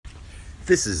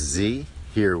This is Z,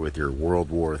 here with your World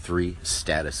War III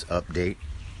status update.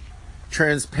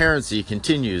 Transparency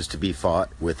continues to be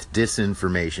fought with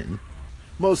disinformation.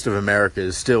 Most of America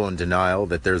is still in denial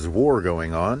that there's war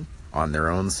going on their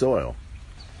own soil.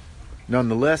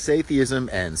 Nonetheless, atheism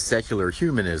and secular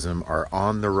humanism are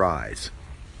on the rise.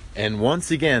 And once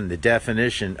again, the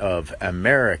definition of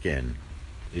American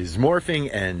is morphing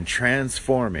and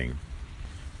transforming,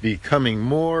 becoming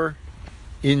more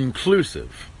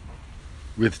inclusive,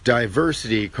 with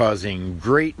diversity causing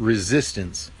great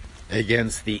resistance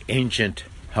against the ancient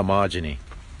homogeny.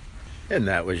 And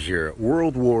that was your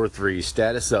World War III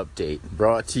status update,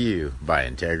 brought to you by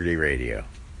Integrity Radio.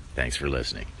 Thanks for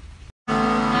listening.